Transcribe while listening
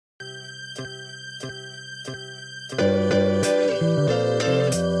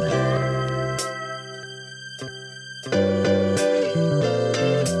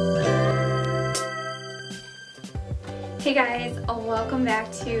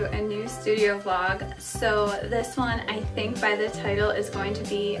to a new studio vlog. So this one, I think by the title, is going to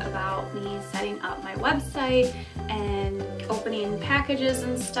be about me setting up my website and opening packages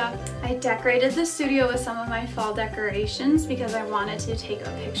and stuff. I decorated the studio with some of my fall decorations because I wanted to take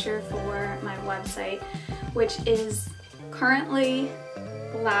a picture for my website, which is currently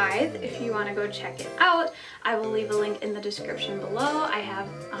live. If you want to go check it out, I will leave a link in the description below. I have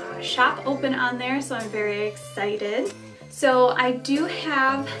a shop open on there, so I'm very excited. So I do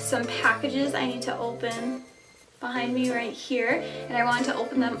have some packages I need to open behind me right here, and I wanted to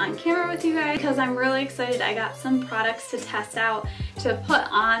open them on camera with you guys because I'm really excited. I got some products to test out to put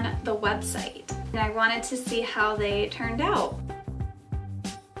on the website, and I wanted to see how they turned out.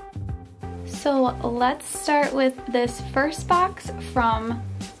 So let's start with this first box from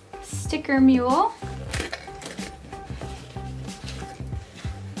Sticker Mule.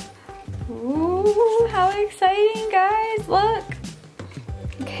 Ooh, how exciting, guys, look.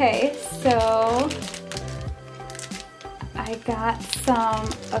 Okay, so I got some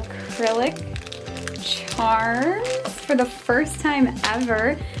acrylic charms for the first time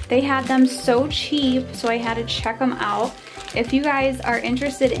ever. They had them so cheap, so I had to check them out. If you guys are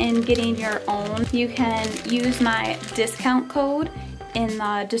interested in getting your own, you can use my discount code in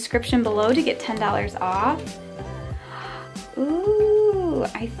the description below to get $10 off. Ooh,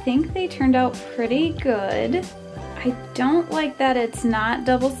 I think they turned out pretty good. I don't like that it's not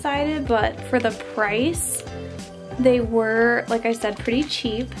double-sided, but for the price, they were, like I said, pretty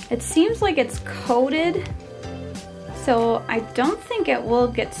cheap. It seems like it's coated, so I don't think it will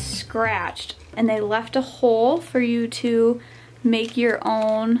get scratched. And they left a hole for you to make your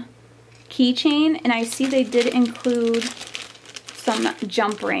own keychain, and I see they did include some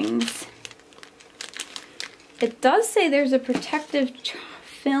jump rings. It does say there's a protective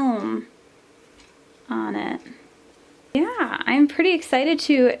film on it. Yeah, I'm pretty excited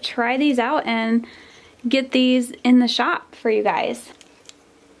to try these out and get these in the shop for you guys.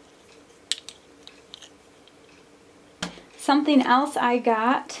 Something else I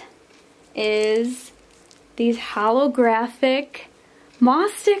got is these holographic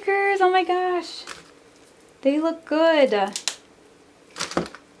moss stickers. Oh my gosh, they look good.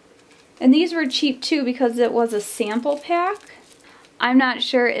 And these were cheap too because it was a sample pack. I'm not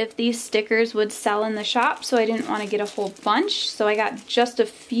sure if these stickers would sell in the shop, so I didn't want to get a whole bunch, so I got just a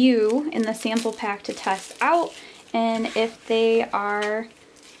few in the sample pack to test out, and if they are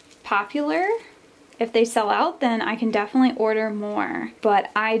popular, if they sell out, then I can definitely order more.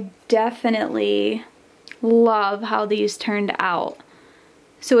 But I definitely love how these turned out.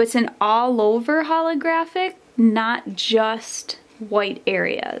 So it's an all over holographic, not just white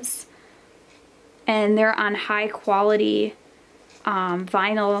areas. And they're on high quality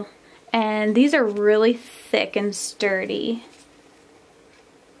vinyl, and these are really thick and sturdy.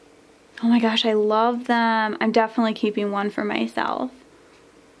 Oh my gosh, I love them. I'm definitely keeping one for myself.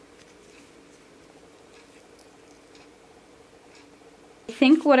 I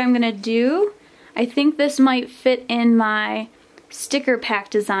think what I'm gonna do, I think this might fit in my sticker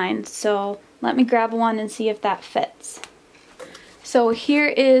pack design, so let me grab one and see if that fits. So here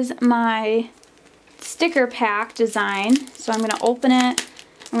is my sticker pack design. So I'm going to open it.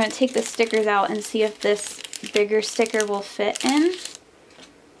 I'm going to take the stickers out and see if this bigger sticker will fit in.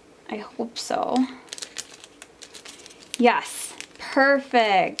 I hope so. Yes,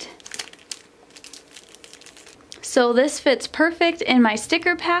 perfect. So this fits perfect in my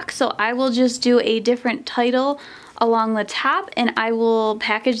sticker pack, so I will just do a different title along the top, and I will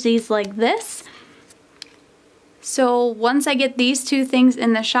package these like this. So once I get these two things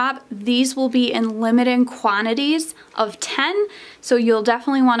in the shop, these will be in limited quantities of 10, so you'll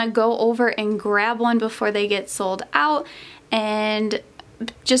definitely want to go over and grab one before they get sold out, and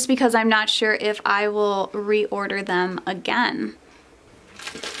just because I'm not sure if I will reorder them again.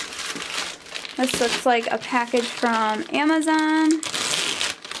 This looks like a package from Amazon.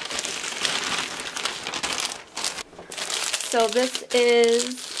 So this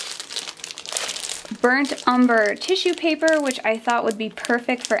is burnt umber tissue paper, which I thought would be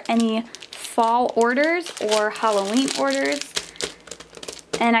perfect for any fall orders or Halloween orders.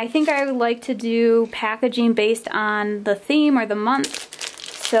 And I think I would like to do packaging based on the theme or the month.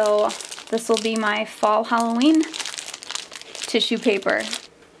 So this will be my fall Halloween tissue paper.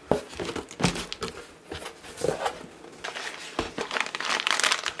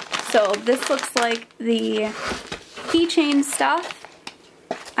 So this looks like the keychain stuff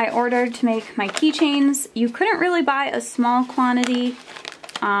I ordered to make my keychains. You couldn't really buy a small quantity,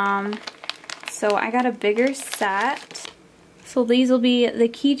 so I got a bigger set. So these will be the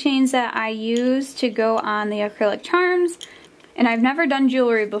keychains that I use to go on the acrylic charms. And I've never done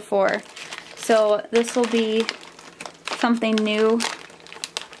jewelry before, so this will be something new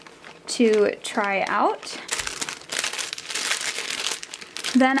to try out.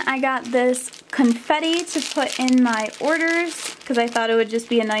 Then I got this confetti to put in my orders because I thought it would just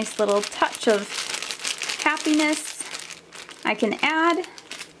be a nice little touch of happiness I can add.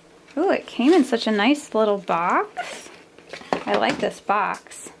 Ooh, it came in such a nice little box. I like this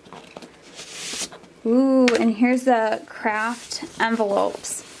box. Ooh, and here's the craft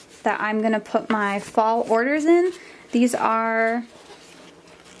envelopes that I'm gonna put my fall orders in. These are,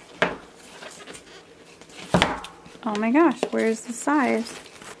 oh my gosh, where's the size?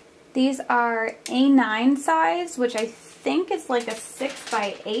 These are A9 size, which I think is like a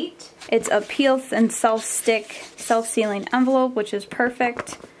 6x8. It's a peel and self-stick, self-sealing envelope, which is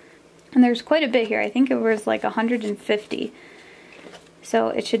perfect. And there's quite a bit here. I think it was like 150. So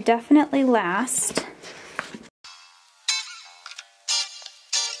it should definitely last.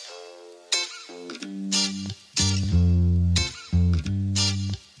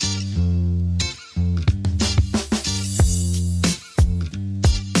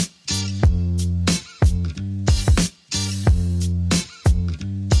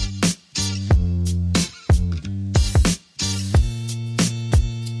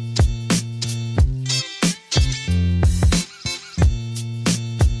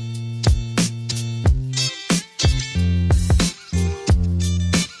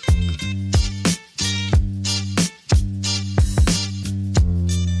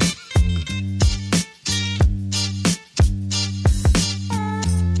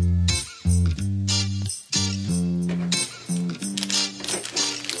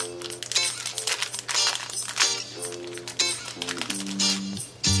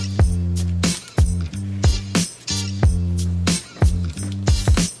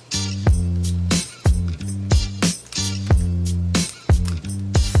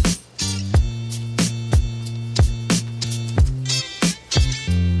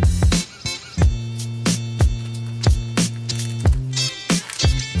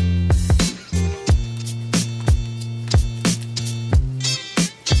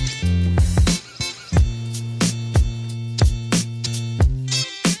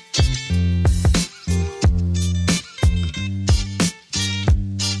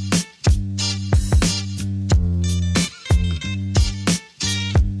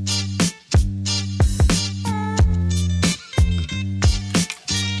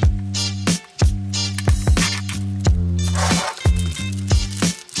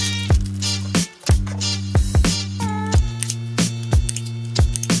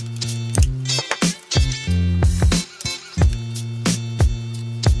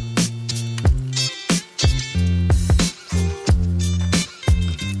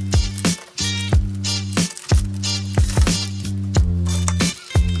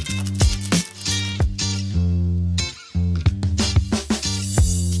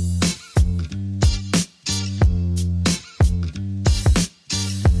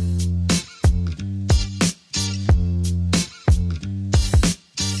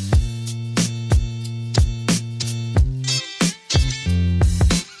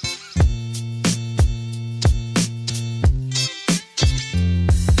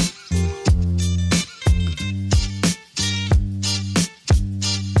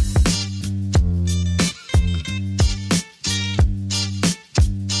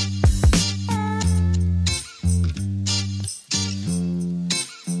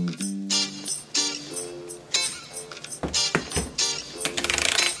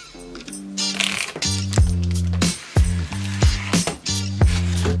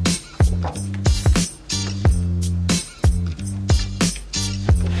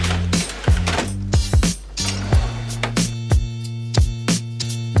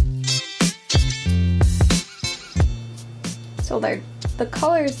 So the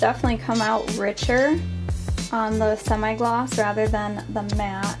colors definitely come out richer on the semi-gloss rather than the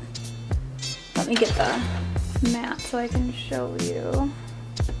matte. Let me get the matte so I can show you.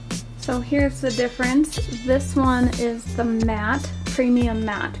 So here's the difference. This one is the matte, premium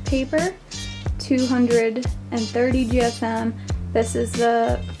matte paper, 230 GSM. This is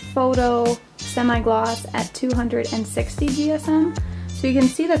the photo semi-gloss at 260 GSM. So you can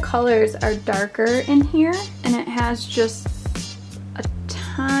see the colors are darker in here, and it has just a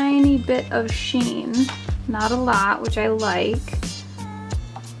tiny bit of sheen. Not a lot, which I like.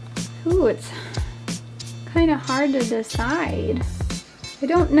 Ooh, it's kind of hard to decide. I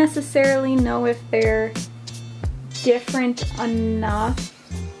don't necessarily know if they're different enough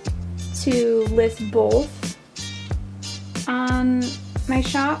to list both on my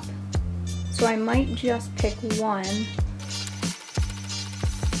shop, so I might just pick one.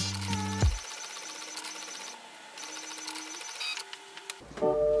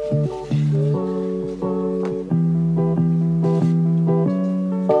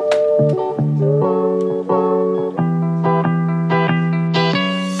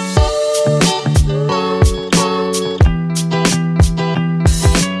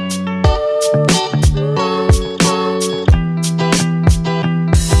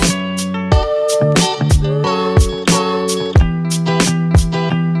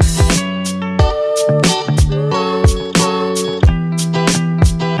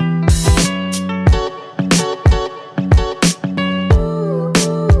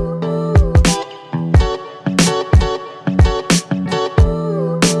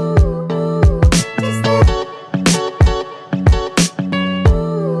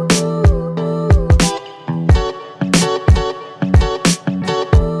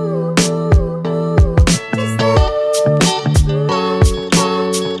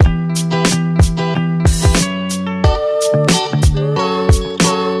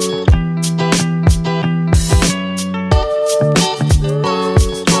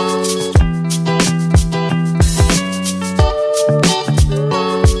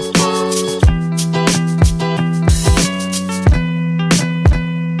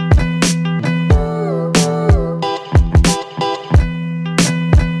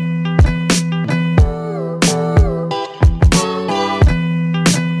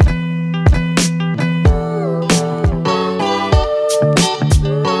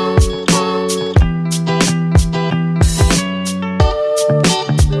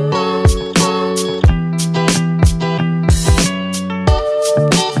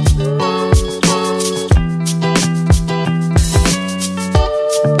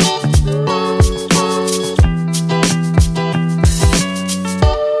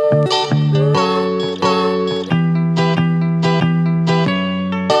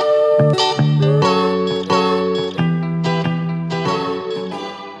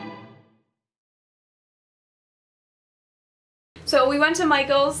 went to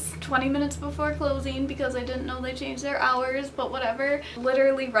Micheals 20 minutes before closing because I didn't know they changed their hours, but whatever.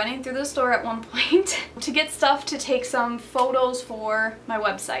 Literally running through the store at one point to get stuff to take some photos for my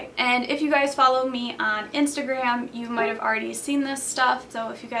website. And if you guys follow me on Instagram, you might have already seen this stuff, so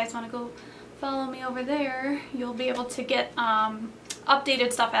if you guys want to go follow me over there, you'll be able to get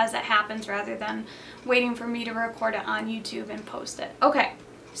updated stuff as it happens rather than waiting for me to record it on YouTube and post it. Okay,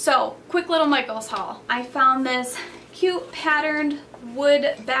 so quick little Micheals haul. I found this cute patterned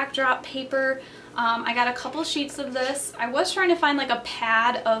wood backdrop paper. I got a couple sheets of this. I was trying to find like a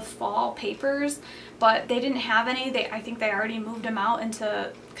pad of fall papers, but they didn't have any. I think they already moved them out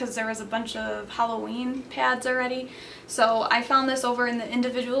into, because there was a bunch of Halloween pads already. So I found this over in the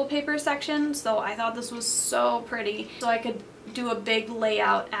individual paper section, so I thought this was so pretty. So I could do a big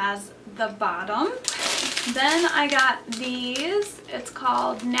layout as the bottom. Then I got these. It's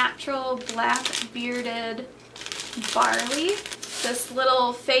called Natural Black Bearded Barley. This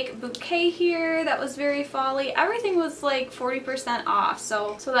little fake bouquet here that was very fall-y. Everything was like 40% off,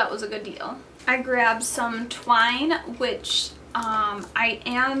 so that was a good deal. I grabbed some twine, which I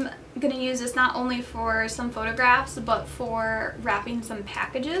am gonna use this not only for some photographs but for wrapping some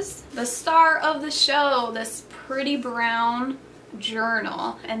packages. The star of the show, this pretty brown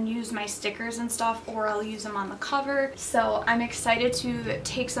journal, and use my stickers and stuff, or I'll use them on the cover. So I'm excited to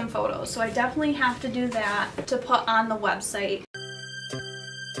take some photos. So I definitely have to do that to put on the website.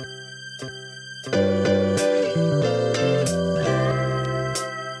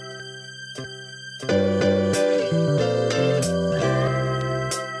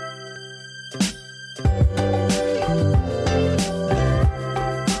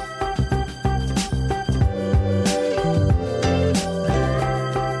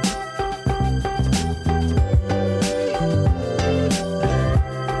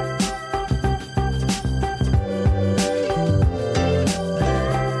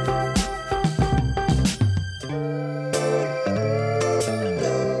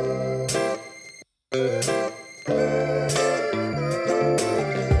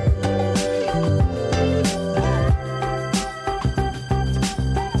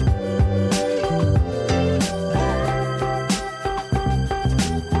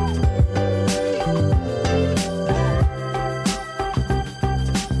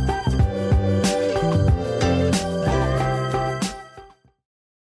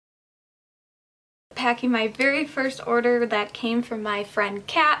 Packing my very first order that came from my friend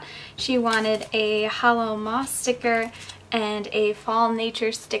Kat. She wanted a hollow moss sticker and a fall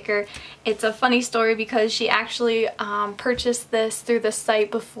nature sticker. It's a funny story because she actually purchased this through the site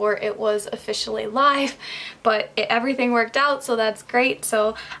before it was officially live, but everything worked out, so that's great.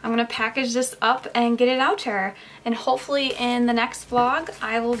 So I'm gonna package this up and get it out to her, and hopefully in the next vlog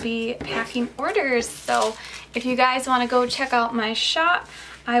I will be packing orders. So if you guys want to go check out my shop,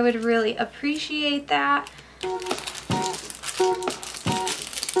 I would really appreciate that.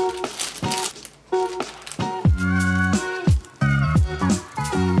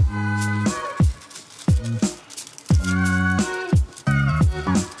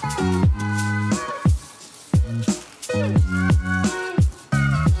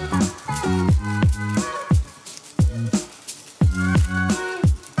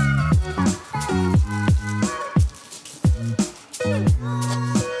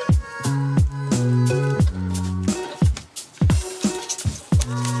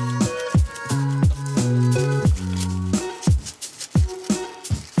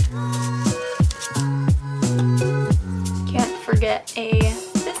 Get a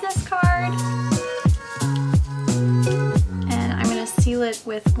business card, and I'm going to seal it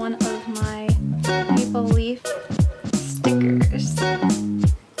with one of my maple leaf stickers.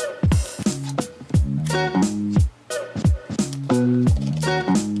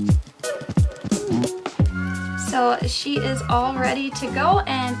 So she is all ready to go,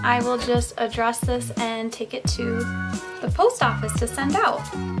 and I will just address this and take it to the post office to send out.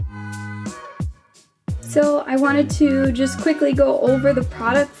 So I wanted to just quickly go over the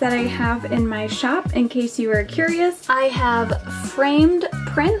products that I have in my shop in case you are curious. I have framed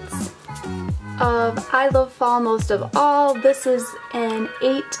prints of I Love Fall Most of All. This is an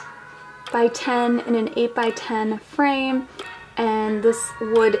 8x10 in an 8x10 frame, and this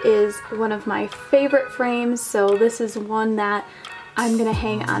wood is one of my favorite frames, so this is one that I'm gonna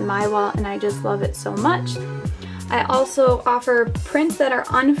hang on my wall and I just love it so much. I also offer prints that are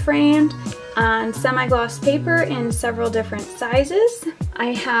unframed on semi-gloss paper in several different sizes.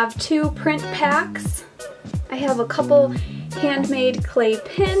 I have 2 print packs. I have a couple handmade clay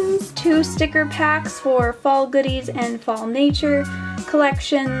pins, 2 sticker packs for fall goodies and fall nature, a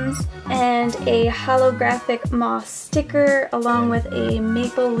collections and a holographic moss sticker along with a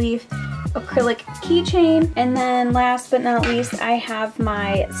maple leaf acrylic keychain. And then last but not least, I have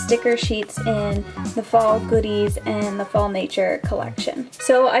my sticker sheets in the fall goodies and the fall nature collection.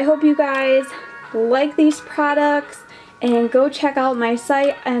 So I hope you guys like these products, and go check out my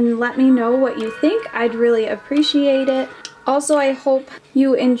site and let me know what you think. I'd really appreciate it. Also, I hope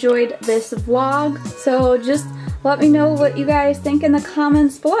you enjoyed this vlog, so just let me know what you guys think in the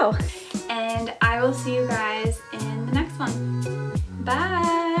comments below. And I will see you guys in the next one.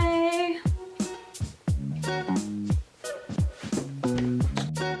 Bye!